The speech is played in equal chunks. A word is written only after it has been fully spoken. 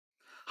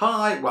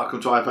Hi,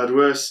 welcome to I've Had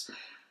Worse.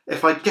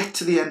 If I get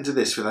to the end of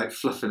this without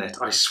fluffing it,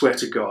 I swear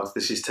to God,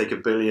 this is Take a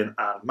Billion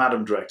and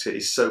Madam Director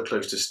is so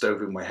close to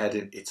stoving my head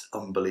in, it's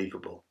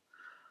unbelievable.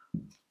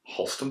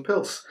 Holsten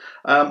Pils.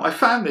 I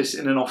found this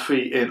in an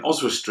offie in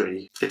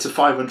Oswestry. It's a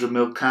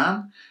 500ml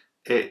can.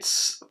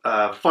 It's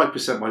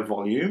 5% by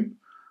volume.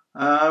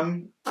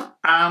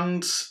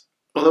 And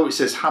although it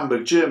says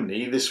Hamburg,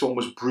 Germany, this one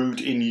was brewed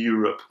in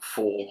Europe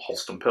for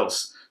Holsten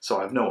Pils. So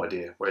I have no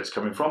idea where it's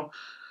coming from.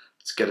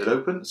 Let's get it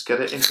open, let's get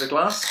it into the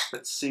glass,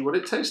 let's see what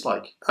it tastes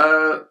like.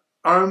 I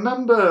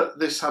remember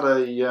this had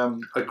a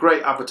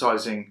great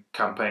advertising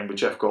campaign with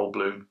Jeff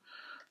Goldblum.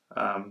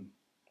 And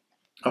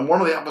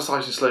one of the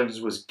advertising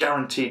slogans was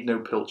guaranteed no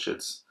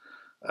pilchards,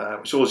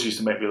 which always used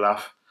to make me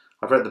laugh.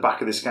 I've read the back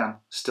of this can,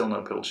 still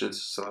no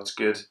pilchards, so that's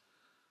good.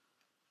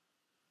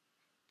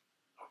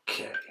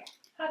 Okay.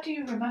 How do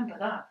you remember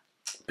that?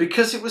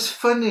 Because it was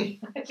funny.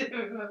 I do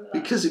remember that.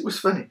 Because it was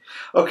funny.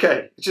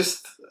 Okay,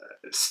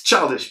 it's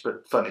childish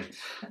but funny.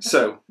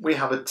 So we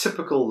have a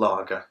typical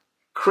lager,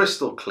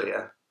 crystal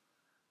clear,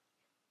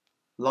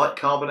 light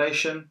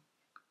carbonation,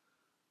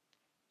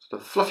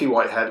 sort of fluffy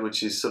white head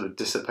which is sort of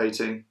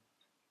dissipating,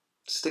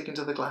 sticking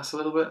to the glass a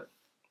little bit.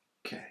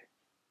 Okay.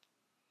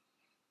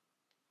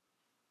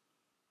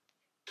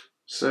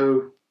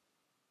 So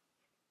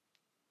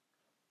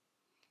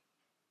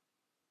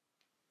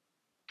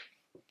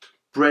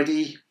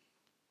bready,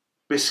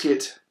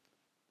 biscuit,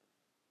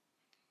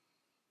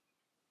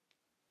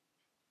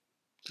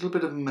 a little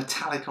bit of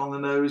metallic on the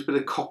nose, bit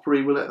of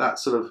coppery. We'll let that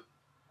sort of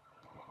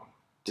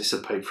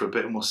dissipate for a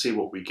bit and we'll see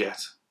what we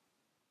get.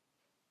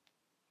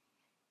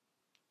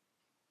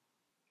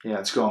 Yeah,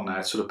 it's gone now.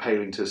 It's sort of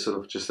paling to sort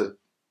of just a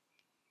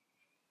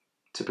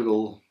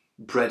typical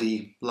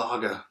bready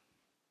lager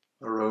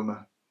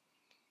aroma.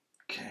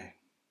 Okay,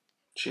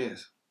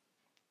 cheers.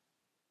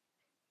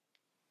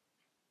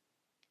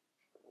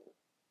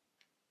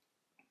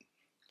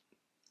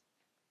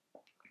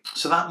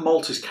 So that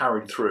malt is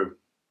carried through.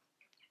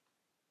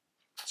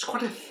 It's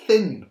quite a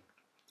thin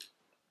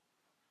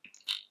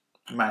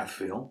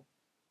mouthfeel.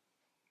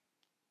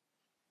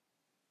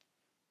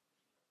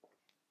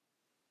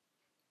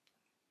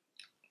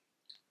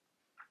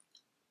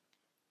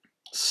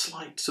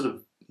 Slight sort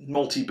of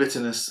malty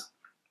bitterness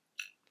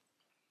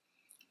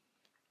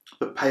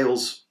that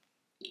pales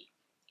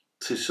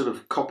to sort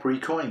of coppery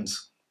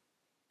coins.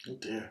 Oh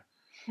dear.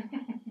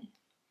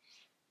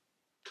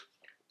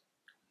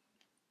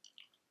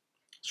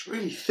 It's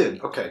really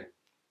thin. Okay.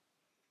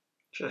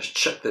 Just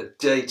check the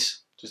date.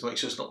 Just make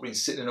sure it's not been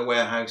sitting in a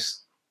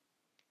warehouse.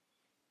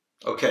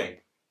 Okay.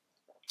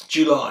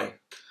 July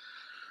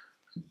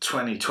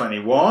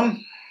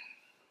 2021.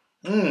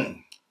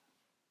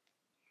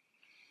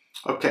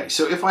 Okay,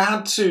 so if I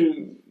had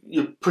to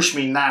push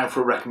me now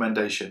for a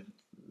recommendation,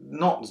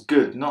 not as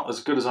good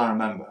as I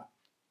remember.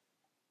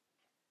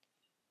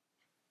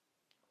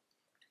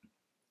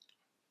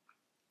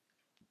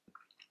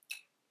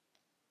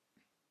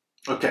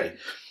 Okay,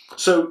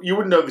 so you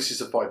would know this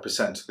is a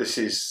 5%. This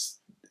is,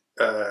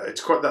 it's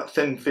quite that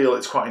thin feel,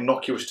 it's quite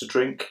innocuous to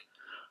drink.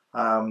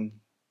 And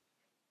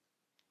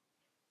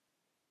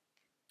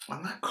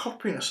that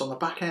copperiness on the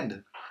back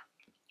end.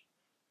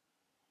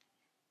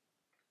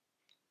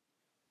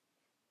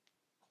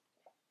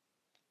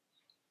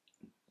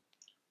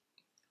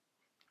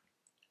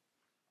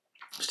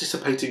 It's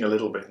dissipating a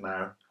little bit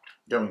now,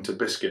 going to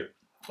biscuit.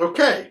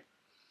 Okay,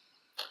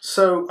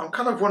 so I'm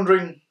kind of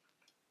wondering,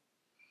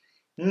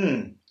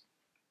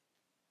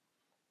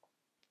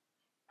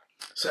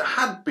 so I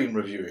had been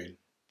reviewing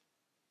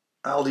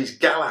Aldi's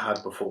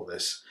Galahad before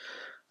this,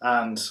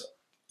 and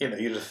you know,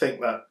 you'd think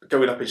that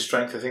going up in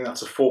strength, I think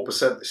that's a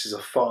 4%, this is a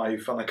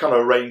 5, and I kind of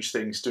arrange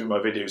things, doing my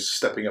videos,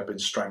 stepping up in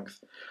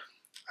strength.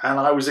 And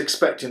I was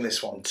expecting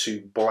this one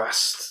to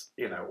blast,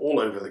 you know, all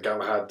over the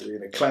Galahad, you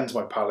know, cleanse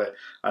my palate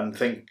and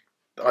think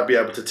I'd be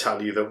able to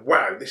tell you that,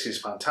 wow, this is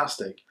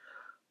fantastic.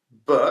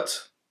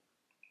 But,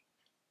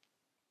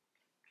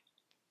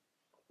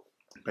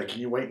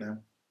 making you wait now.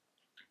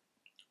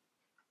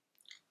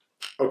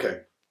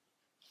 Okay.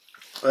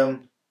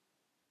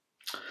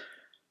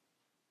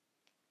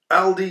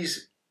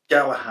 Aldi's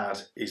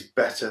Galahad is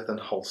better than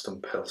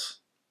Holsten Pils.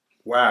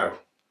 Wow.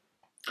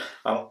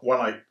 When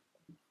I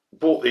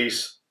bought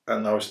these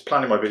and I was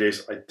planning my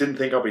videos, I didn't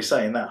think I'd be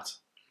saying that.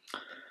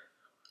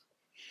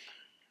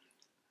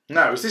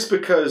 Now, is this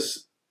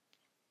because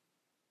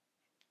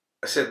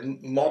I said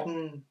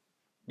modern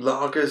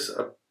lagers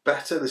are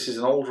better? This is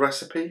an old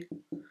recipe?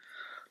 I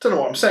don't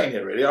know what I'm saying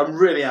here, really. I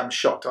really am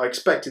shocked. I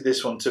expected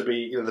this one to be,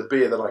 you know, the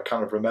beer that I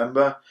kind of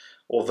remember,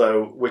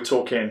 although we're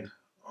talking,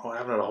 I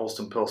haven't had a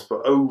Holsten Pils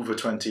for over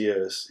 20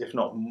 years, if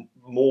not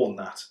more than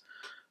that.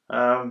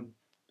 I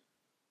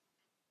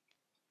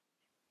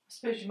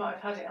suppose you might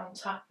have had it on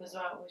tap as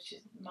well, which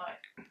is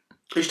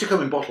It used to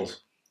come in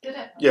bottles. Did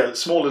it? Yeah,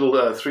 small little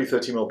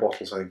 330ml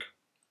bottles, I think.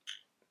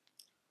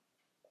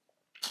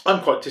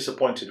 I'm quite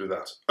disappointed with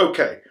that.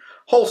 Okay,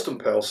 Holsten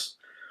Pils.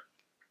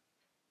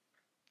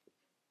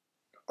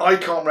 I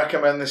can't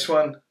recommend this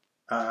one,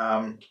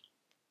 and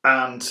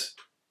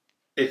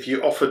if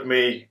you offered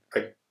me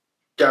a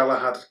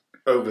Galahad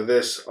over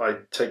this,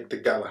 I'd take the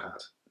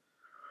Galahad.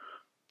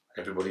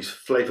 Everybody's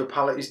flavour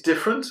palette is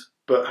different,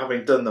 but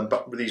having done them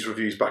these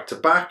reviews back to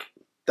back,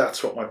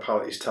 that's what my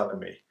palate is telling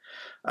me.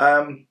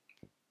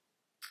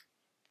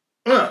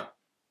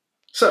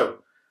 So,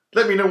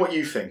 let me know what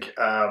you think.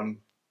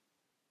 Am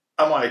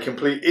I a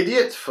complete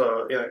idiot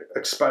for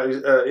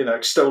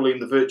extolling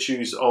the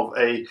virtues of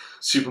a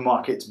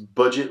supermarket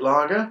budget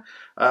lager?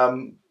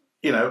 When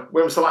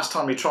was the last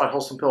time you tried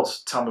Holsten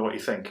Pils? Tell me what you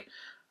think.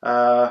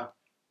 I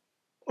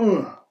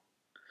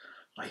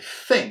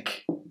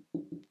think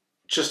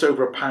just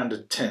over £1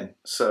 a tin,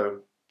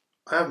 so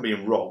I haven't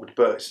been robbed,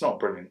 but it's not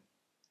brilliant.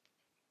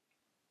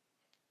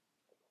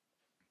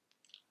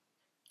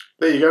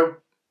 There you go.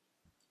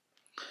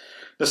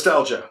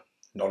 Nostalgia.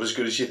 Not as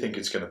good as you think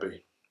it's going to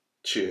be.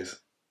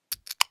 Cheers.